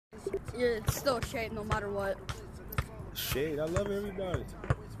Yeah, it's still shade no matter what. Shade, I love everybody.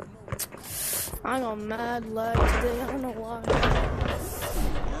 I'm on mad lag today, I don't know why.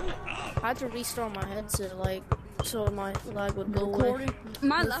 I had to restart my headset, like, so my lag would go away.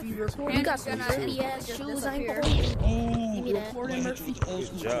 My left You got some dirty ass shoes, I ain't gonna hold you. Give me that.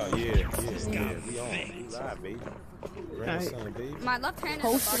 Good job, yeah. We on. We live, baby. Grandson, baby. My left hand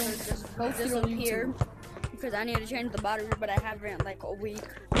is about to just disappear because I need to change the battery, but I haven't in like a week.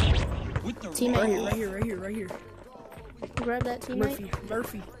 Teammate, Right here. grab that teammate.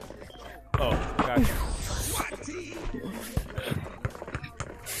 Murphy. Oh, gotcha.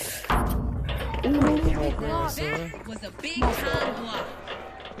 That was a big time block.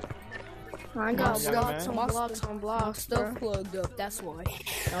 I got blocks on blocks, Stuff plugged up, that's why.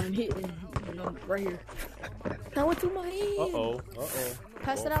 I'm hitting, right here. That went through my hand. Uh-oh.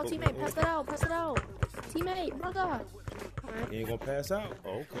 Pass it out, teammate. Pass it out. Teammate, brother. You ain't gonna pass out?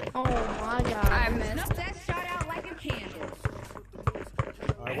 Oh, okay. Oh my god. I missed. Snuff that shot out like a candle.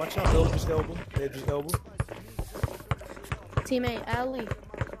 Alright, watch out, Elvis elbow. Edge's elbow. Teammate, alley.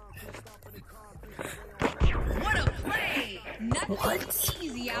 What a play! Nothing's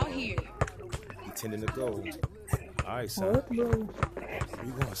easy out here. Intending to go. Alright, son. What, bro? Where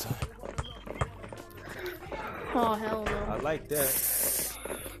you going, son? Oh, hell no. I like that.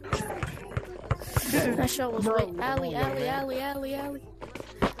 That shot was right. Alley.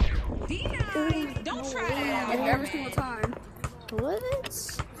 D9, don't try that out. Every single time. What?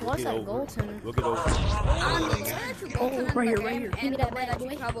 What's that goaltender? Look it over. Right here. Give me that bad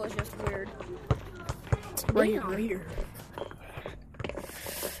boy. Combo is just weird. Right here.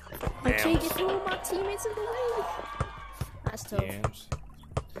 I can't get through my teammates in the way. That's tough. Yams.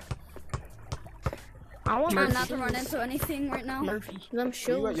 I want Trying my not to run into anything right now. Murphy. them Where shoes.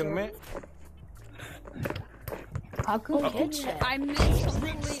 you at, young man? How come Get that. I missed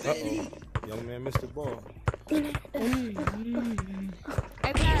completely. Uh-oh. Young man missed the ball.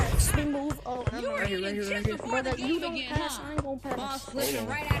 I passed. Spin move. Oh, You were eating chips before brother, the you game don't again, pass. huh? I ain't gonna Ball pass. slipping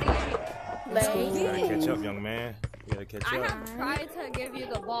right out of your You gotta catch up, young man. You gotta catch I up. have tried to give you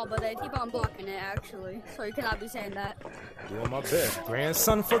the ball, but they keep on blocking it actually. So you cannot be saying that. Doing my best.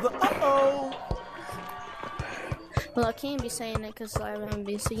 Grandson for the uh-oh. Well, I can't be saying it because I haven't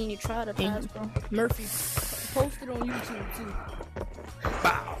been seeing you try to pass, bro. Murphy. Post it on YouTube too.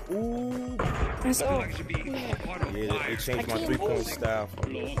 Bow. Ooh. That's all. Yeah, they changed my three-point style.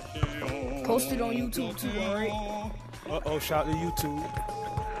 Post it on YouTube too, alright? Uh-oh, shout to YouTube.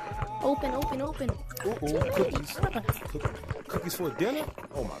 Open. Ooh, cookies. Cookies for dinner?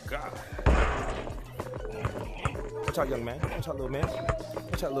 Oh my God. Watch out, young man. Watch out, little man.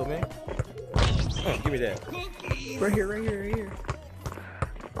 Give me that. Right here.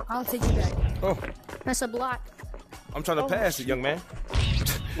 I'll take you back. Oh, That's a block. I'm trying to pass it, young man.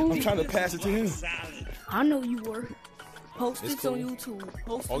 I'm trying to pass it to him. I know you were. Post It's it cool. on YouTube.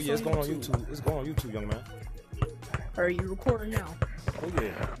 Oh yeah, it's going on YouTube. It's going on YouTube, young man. Are you recording now? Oh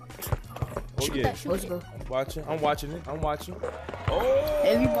yeah. Shoot Yeah. that, shoot Let's it. go. I'm watching it. Oh.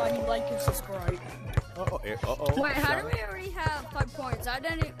 Everybody like and subscribe. Uh-oh. Wait, how do we already have 5 points? I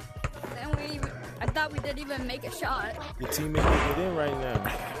thought we didn't even make a shot. Your teammate can get in right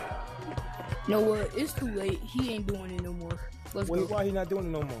now. No, it's too late. He ain't doing it no more. Let's Wait, go. why he not doing it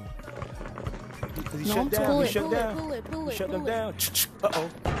no more? Because he No, shut I'm down. pull He it, shut pull it, down. pull it, pull He it, shut them pull it. down. Uh-oh.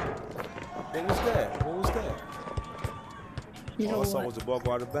 What was that? You know All I saw what? was the ball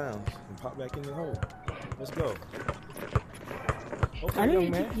go out of bounds and pop back in the hole. Let's go. I Okay, didn't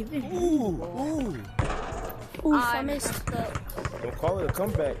young man. give it. Ooh. Oof, I I missed. Don't call it a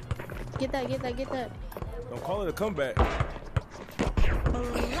comeback. Get that. Don't call it a comeback. Uh-oh.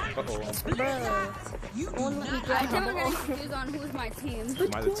 Bruh. You do One let me not I grab think my I'm ball. getting confused on who's my team.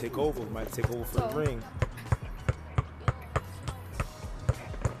 Might have take over for the ring.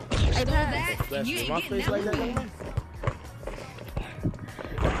 I throw passed. that. Flash You in ain't my getting face that like that, one. young man.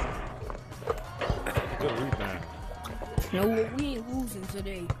 Good rebound. No, we ain't losing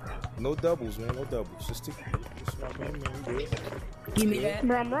today. No doubles, man. No doubles. Just rock on, man. Good. Give me that.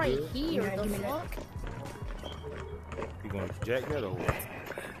 Bro, I'm right here. Yeah, The give me that. fuck? You gonna jack that or what?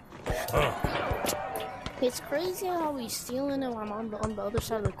 It's crazy how he's stealing it when I'm on the other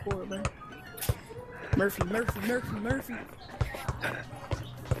side of the court, bro. Murphy.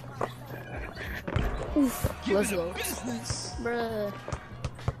 Oof. Let's go. Bruh.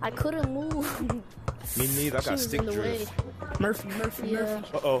 I couldn't move. Me neither. I She got was stick in the way. drift. Murphy. Yeah.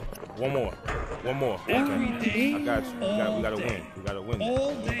 Uh-oh. One more. Okay. I got you. We gotta win.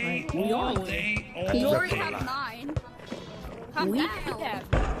 All day, We are all winning. day, all You day. already have 9. Calm We down. have.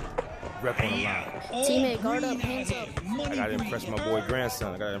 Rep on the line. Teammate, guard up, hands up. I gotta impress my boy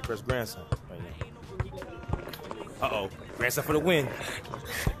grandson. I gotta impress grandson right now. Uh-oh. Grandson for the win.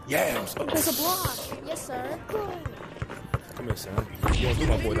 Yeah. There's a block. Yes, sir. Come here, son. You don't do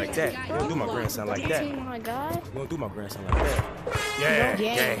my boy like that. You don't do my grandson like that. You My guy. don't do my grandson like that. Yeah.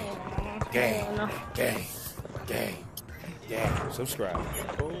 Gang. No. Gang. Subscribe.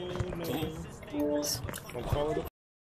 Oh, no. Don't call it a